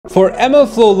For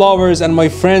MLflow lovers and my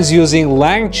friends using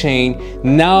LangChain,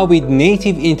 now with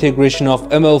native integration of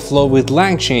MLflow with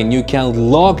LangChain, you can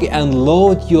log and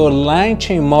load your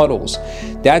LangChain models.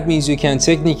 That means you can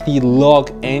technically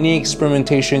log any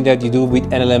experimentation that you do with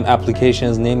LLM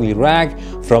applications, namely RAG,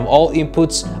 from all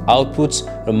inputs, outputs,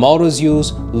 the models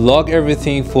used, log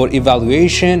everything for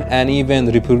evaluation and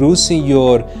even reproducing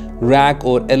your RAG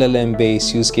or LLM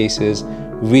based use cases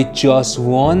with just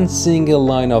one single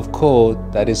line of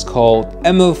code that is called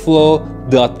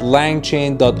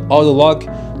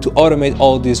MLflow.langchain.autolog to automate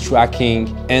all this tracking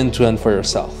end-to-end for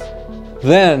yourself.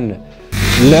 Then,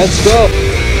 let's go!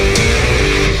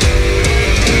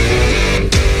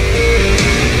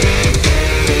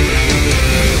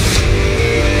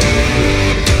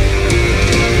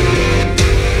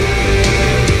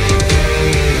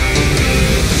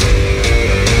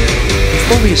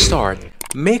 Before we start,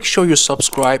 make sure you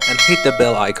subscribe and hit the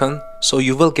bell icon so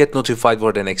you will get notified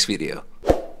for the next video.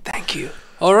 Thank you.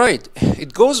 Alright,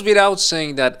 it goes without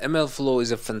saying that MLflow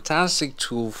is a fantastic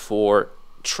tool for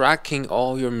tracking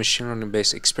all your machine learning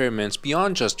based experiments.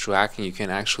 Beyond just tracking, you can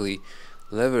actually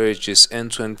leverage this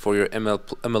end-to-end for your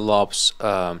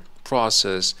MLOps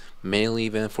process, mainly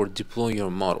even for deploying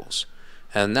your models.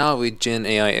 And now with Gen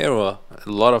AI era, a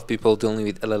lot of people dealing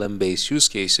with LLM based use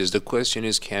cases. The question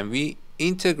is, can we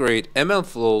integrate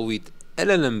MLflow with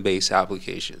LLM based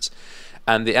applications?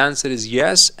 And the answer is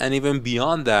yes, and even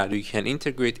beyond that, you can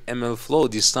integrate MLflow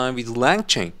this time with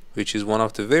LangChain, which is one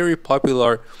of the very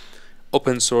popular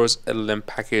open source LLM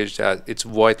package that it's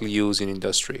widely used in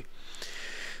industry.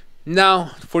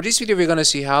 Now for this video, we're going to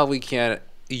see how we can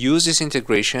use this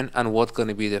integration and what going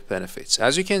to be the benefits.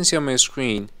 As you can see on my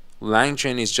screen,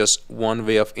 LangChain is just one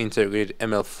way of integrating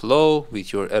MLflow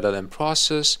with your LLM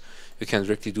process. You can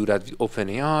directly do that with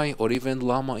OpenAI or even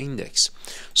Llama Index.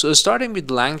 So starting with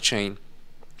LangChain,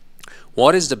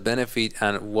 what is the benefit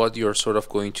and what you're sort of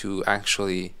going to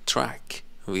actually track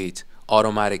with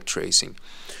automatic tracing?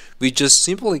 We just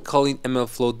simply calling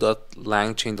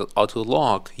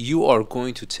MLflow.langchain.autolog, you are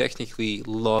going to technically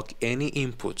log any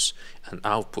inputs and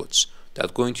outputs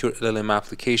that go into your LLM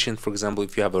application. For example,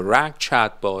 if you have a RAG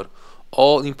chatbot,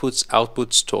 all inputs,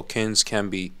 outputs, tokens can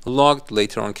be logged,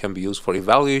 later on can be used for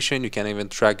evaluation. You can even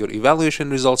track your evaluation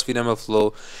results with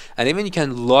MLflow, and even you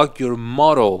can log your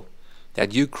model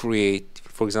that you create,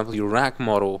 for example your RAG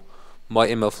model, by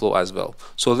MLflow as well.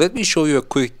 So let me show you a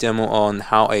quick demo on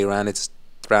how I ran this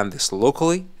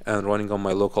locally and running on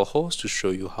my local host to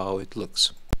show you how it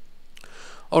looks.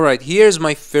 Alright, here's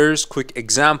my first quick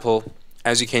example.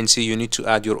 As you can see, you need to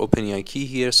add your OpenAI key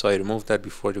here, so I removed that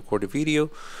before I record the video,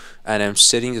 and I'm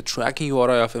setting the tracking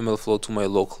URI of MLflow to my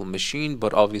local machine,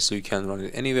 but obviously you can run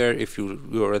it anywhere. If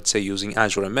you're let's say using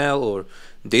Azure ML or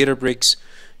Databricks,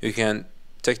 you can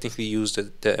technically use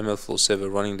the MLflow server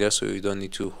running there, so you don't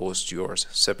need to host yours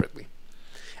separately.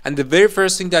 And the very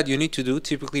first thing that you need to do,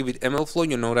 typically with MLflow,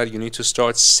 you know that you need to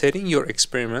start setting your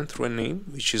experiment through a name,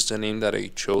 which is the name that I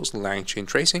chose, LangChain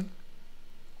tracing.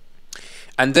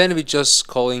 And then with just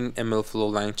calling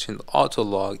MLflow LangChain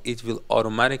autolog, it will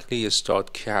automatically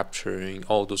start capturing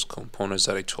all those components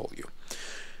that I told you.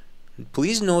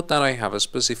 Please note that I have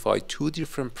specified two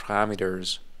different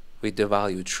parameters with the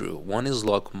value true. One is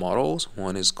log models,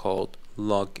 one is called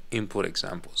log input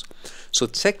examples. So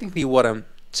technically what I'm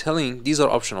telling, these are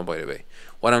optional by the way,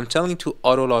 what I'm telling to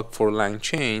autolog for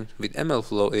LangChain with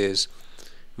MLflow is,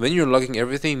 when you're logging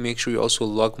everything, make sure you also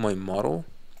log my model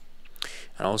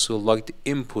and also log the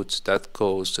inputs that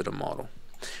goes to the model.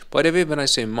 By the way, when I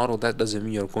say model, that doesn't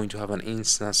mean you're going to have an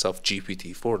instance of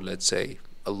GPT-4, let's say,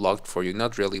 logged for you.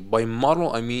 Not really. By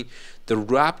model, I mean the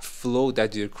wrapped flow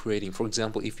that you're creating. For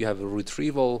example, if you have a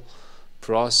retrieval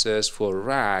process for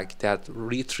RAG, that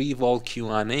retrieval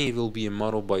Q&A will be a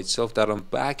model by itself that on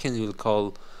backend you'll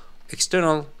call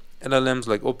external LLMs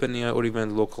like OpenAI or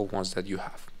even local ones that you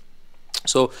have.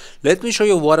 So let me show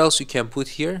you what else you can put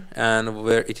here and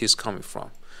where it is coming from.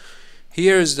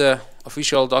 Here is the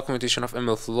official documentation of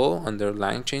MLflow under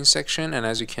LangChain section, and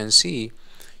as you can see,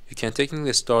 you can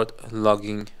technically start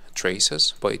logging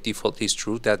traces. By default is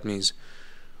true. That means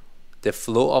the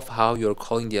flow of how you're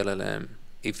calling the LLM,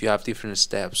 if you have different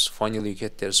steps, finally you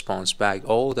get the response back,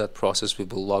 all that process will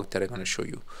be logged that I'm going to show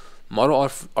you. Model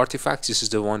artifacts, this is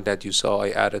the one that you saw I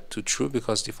added to true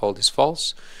because default is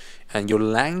false, and your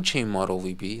LangChain model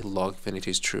will be logged when it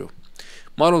is true.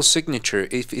 Model signature,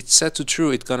 if it's set to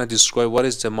true, it's gonna describe what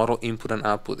is the model input and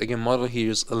output. Again, model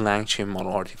here is a LangChain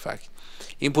model artifact.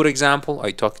 Input example,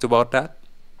 I talked about that,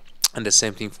 and the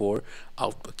same thing for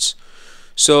outputs.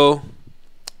 So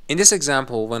In this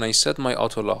example, when I set my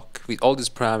autolog with all these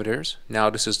parameters, now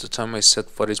this is the time I set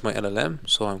what is my LLM,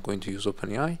 so I'm going to use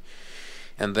OpenAI.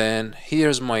 And then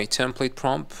here's my template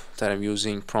prompt that I'm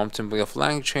using, prompt template of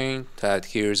LangChain, that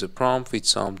here's a prompt with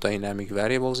some dynamic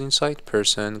variables inside,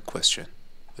 person, question,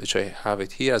 which I have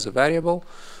it here as a variable.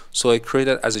 So I create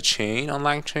that as a chain on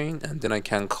LangChain, and then I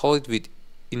can call it with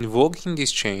invoking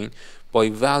this chain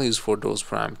by values for those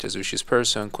parameters, which is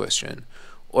person, question,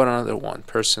 or another one,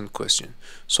 person, question.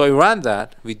 So I ran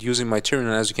that with using my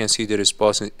terminal. As you can see, the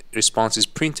response is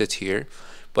printed here,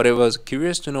 but I was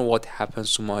curious to know what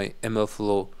happens to my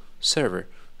MLflow server.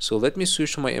 So let me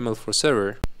switch to my MLflow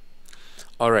server.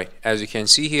 Alright, as you can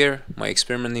see here, my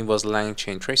experiment name was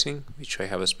LangChain tracing, which I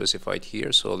have specified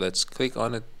here. So let's click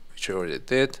on it, which I already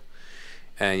did.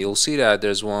 And you'll see that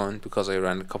there's one because I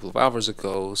ran a couple of hours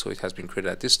ago, so it has been created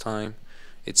at this time.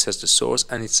 It says the source,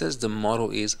 and it says the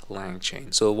model is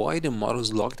LangChain. So why the model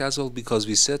is logged as well? Because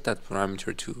we set that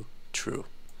parameter to true.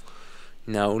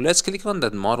 Now let's click on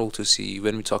that model to see,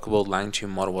 when we talk about LangChain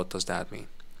model, what does that mean?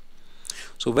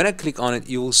 So when I click on it,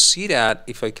 you will see that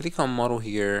if I click on model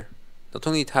here, not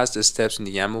only it has the steps in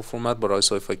the YAML format, but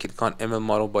also if I click on ML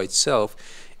model by itself,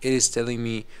 it is telling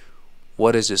me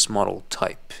what is this model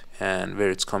type and where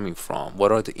it's coming from,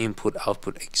 what are the input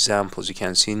output examples. You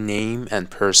can see name and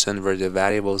person were the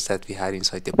variables that we had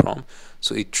inside the prompt.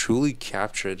 So it truly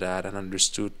captured that and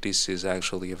understood this is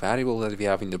actually a variable that we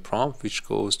have in the prompt, which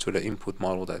goes to the input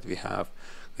model that we have,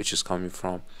 which is coming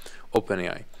from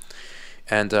OpenAI.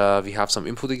 And we have some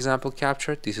input example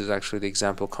captured. This is actually the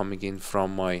example coming in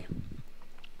from my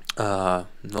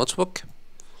notebook.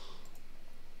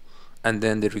 And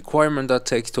then the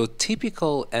requirement.text, so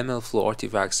typical MLflow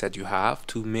artifacts that you have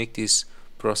to make this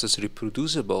process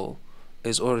reproducible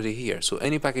is already here. So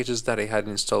any packages that I had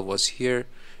installed was here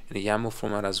in the YAML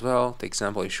format as well. The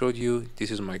example I showed you, this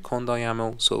is my conda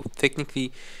YAML. So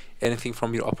technically anything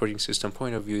from your operating system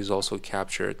point of view is also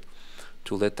captured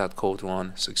to let that code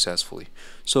run successfully.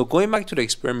 So going back to the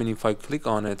experiment, if I click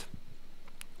on it,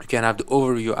 you can have the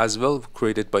overview as well,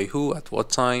 created by who, at what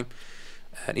time.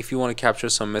 And if you want to capture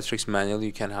some metrics manually,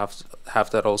 you can have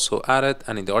that also added.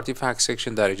 And in the artifact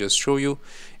section that I just showed you,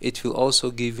 it will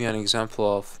also give you an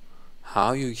example of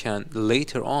how you can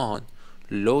later on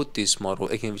load this model,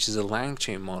 again, which is a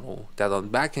LangChain model that on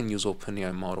back can use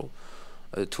OpenAI model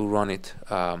to run it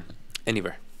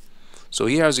anywhere. So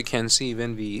here, as you can see,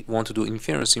 when we want to do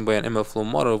inferencing by an MLflow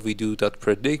model, we do that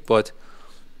predict, but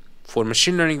for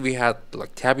machine learning, we had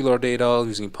like tabular data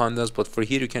using pandas, but for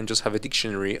here, you can just have a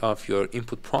dictionary of your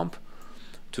input prompt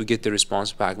to get the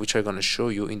response back, which I'm going to show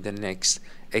you in the next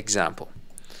example.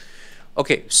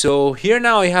 Okay, so here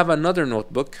now I have another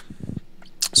notebook.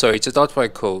 Sorry, it's a .py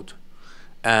code,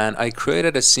 and I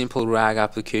created a simple RAG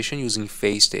application using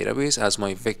face database as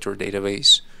my vector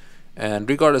database. And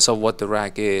regardless of what the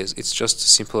RAG is, it's just a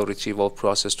simple retrieval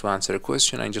process to answer a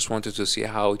question. I just wanted to see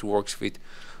how it works with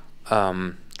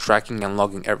tracking and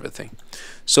logging everything.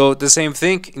 So the same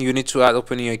thing, you need to add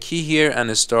OpenAI key here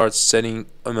and start setting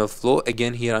MLflow.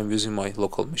 Again, here I'm using my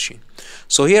local machine.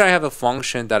 So here I have a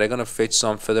function that I'm gonna fetch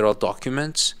some federal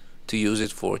documents to use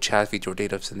it for chat with your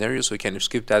data scenario. So you can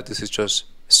skip that. This is just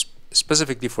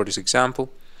specifically for this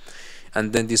example.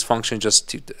 And then this function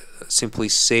just simply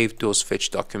save those fetch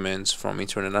documents from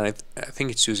internet. And I think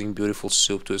it's using Beautiful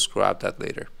Soup to grab that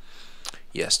later.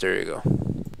 Yes, there you go.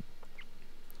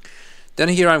 Then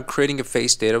here I'm creating a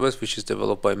face database which is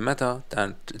developed by Meta,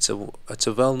 and it's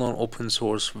a well-known open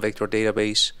source vector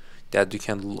database that you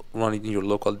can run it in your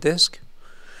local disk.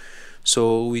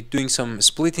 So we're doing some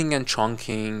splitting and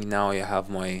chunking. Now I have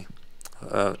my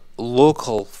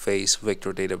local face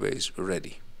vector database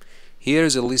ready. Here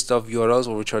is a list of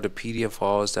URLs, which are the PDF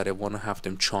files that I want to have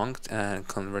them chunked and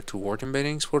convert to Word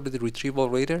embeddings for the retrieval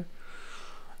later.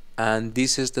 And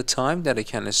this is the time that I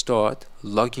can start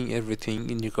logging everything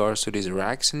in regards to this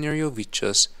RAG scenario with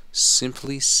just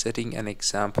simply setting an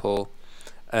example,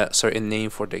 a name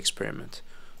for the experiment.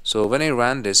 So when I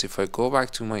ran this, if I go back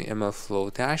to my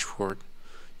MLflow dashboard,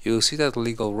 you'll see that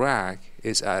legal RAG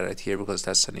is added here because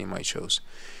that's the name I chose.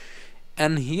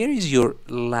 And here is your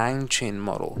LangChain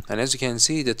model. And as you can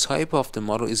see, the type of the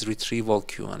model is retrieval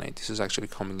Q&A. This is actually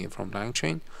coming in from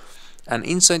LangChain. And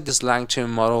inside this LangChain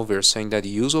model, we're saying that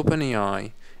use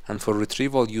OpenAI, and for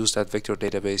retrieval, use that vector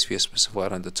database we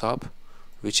specified on the top,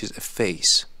 which is a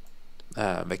face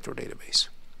vector database.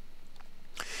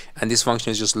 And this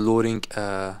function is just loading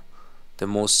the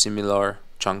most similar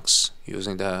chunks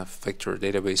using the vector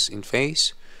database in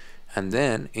face. And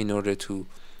then in order to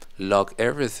log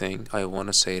everything, I want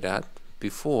to say that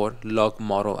before log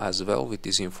model as well with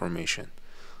this information.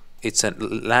 it's a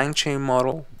LangChain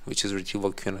model, which is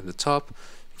retrieval queuing at the top.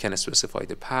 You can specify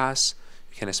the pass.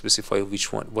 You can specify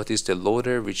which one, what is the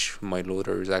loader, which my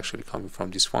loader is actually coming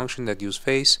from this function that use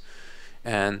face.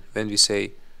 And when we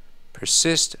say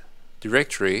persist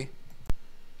directory,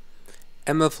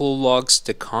 MLflow logs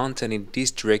the content in this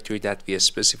directory that we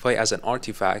specify as an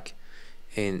artifact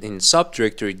in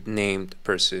subdirectory named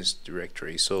persist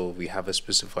directory. So we have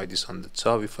specified this on the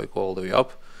top. If I go all the way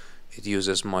up, it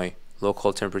uses my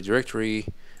local temporary directory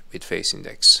with face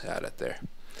index added there.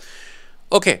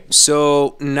 Okay,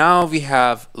 so now we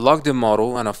have logged the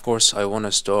model, and of course I want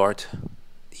to start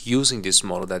using this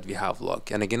model that we have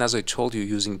logged. And again, as I told you,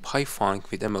 using Python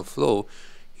with MLflow,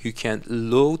 you can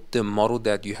load the model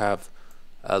that you have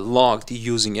logged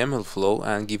using MLflow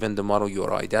and given the model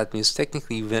URI. That means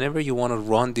technically whenever you want to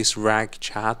run this RAG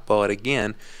chatbot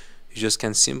again, you just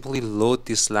can simply load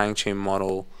this LangChain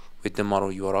model with the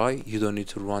model URI. You don't need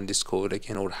to run this code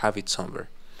again or have it somewhere.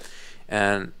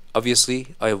 And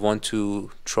obviously I want to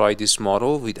try this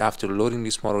model with, after loading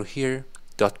this model here,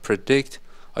 .predict.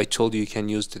 I told you can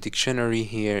use the dictionary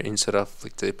here instead of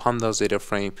like the pandas data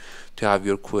frame to have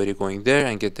your query going there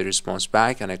and get the response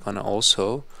back. And I can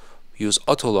also use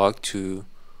Autolog to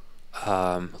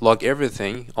log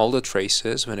everything, all the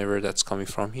traces, whenever that's coming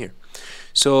from here.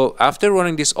 So after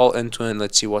running this all end-to-end,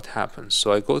 let's see what happens.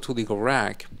 So I go to legal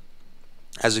RAG.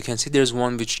 As you can see, there's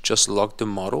one which just logged the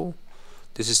model.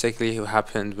 This is technically what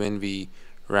happened when we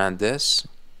ran this.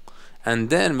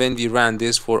 And then when we ran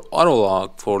this for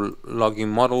Autolog, for logging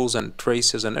models and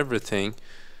traces and everything,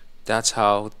 that's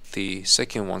how the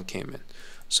second one came in.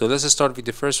 So let's start with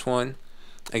the first one.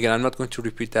 Again, I'm not going to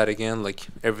repeat that again, like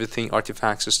everything,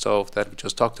 artifacts and stuff that we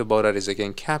just talked about, that is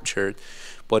again captured.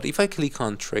 But if I click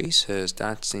on traces,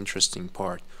 that's the interesting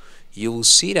part. You will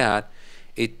see that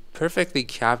it perfectly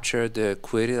captured the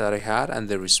query that I had and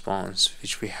the response,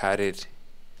 which we had it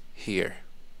here.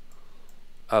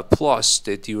 Plus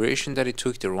the duration that it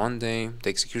took, the runtime, the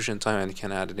execution time, and you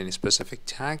can add it in a specific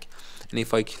tag. And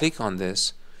if I click on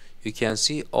this, you can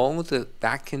see all the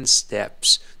backend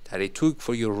steps that it took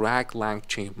for your RAG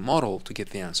LangChain model to get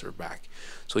the answer back.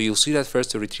 So you'll see that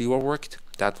first the retrieval worked.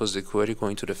 That was the query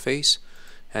going to the face.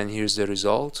 And here's the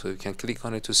result. So you can click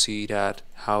on it to see that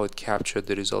how it captured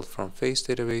the result from face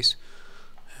database.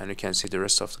 And you can see the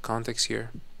rest of the context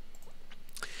here.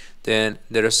 Then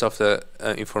the rest of the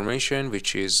information,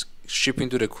 which is shipping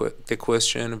to the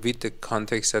question with the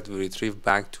context that we retrieved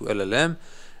back to LLM,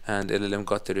 and LLM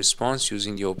got the response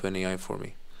using the OpenAI for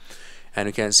me. And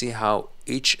you can see how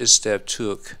each step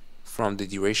took from the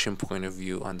duration point of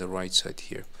view on the right side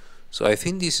here. So I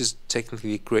think this is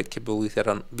technically a great capability that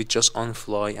with just on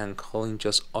fly and calling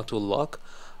just Autolog,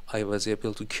 I was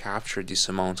able to capture this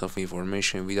amount of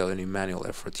information without any manual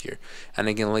effort here. And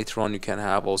again, later on you can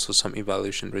have also some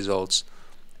evaluation results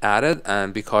added,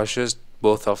 and be cautious,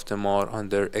 both of them are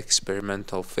under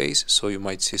experimental phase, so you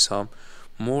might see some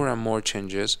more and more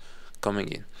changes coming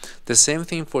in. The same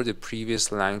thing for the previous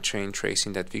LangChain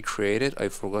tracing that we created. I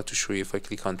forgot to show you. If I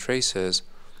click on traces,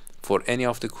 for any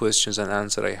of the questions and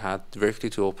answer I had directly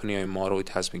to OpenAI model, it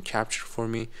has been captured for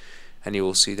me. And you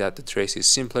will see that the trace is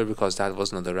simpler because that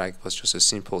was not a RAG, it was just a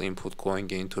simple input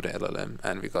going into the LLM,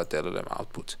 and we got the LLM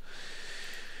output.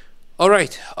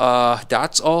 Alright,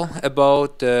 that's all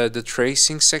about the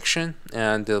tracing section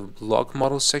and the log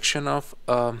model section of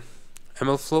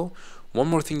MLflow. One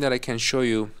more thing that I can show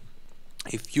you,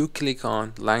 if you click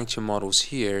on LangChain models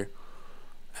here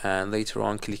and later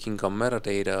on clicking on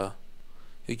metadata,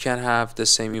 you can have the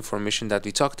same information that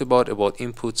we talked about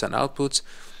inputs and outputs.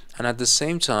 And at the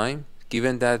same time,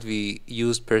 given that we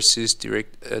use persist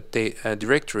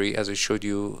directory, as I showed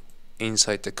you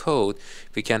inside the code,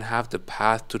 we can have the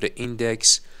path to the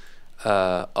index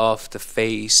of the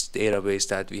face database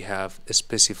that we have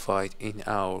specified in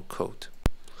our code.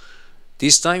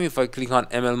 This time, if I click on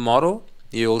ML model,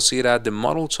 you will see that the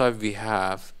model type we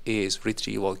have is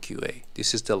retrieval QA.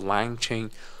 This is the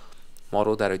LangChain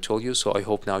model that I told you. So I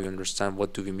hope now you understand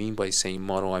what do we mean by saying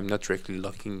model. I'm not directly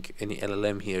looking any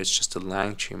LLM here, it's just a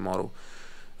LangChain model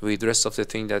with the rest of the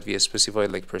thing that we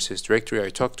specified, like persist directory. I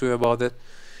talked to you about it,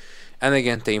 and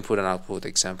again the input and output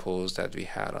examples that we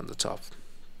had on the top.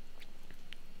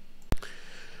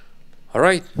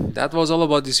 Alright, that was all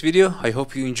about this video. I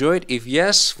hope you enjoyed. If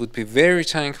yes, would be very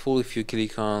thankful if you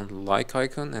click on like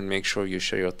icon, and make sure you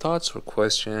share your thoughts or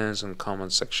questions and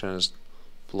comment sections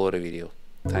below the video.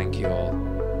 Thank you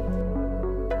all.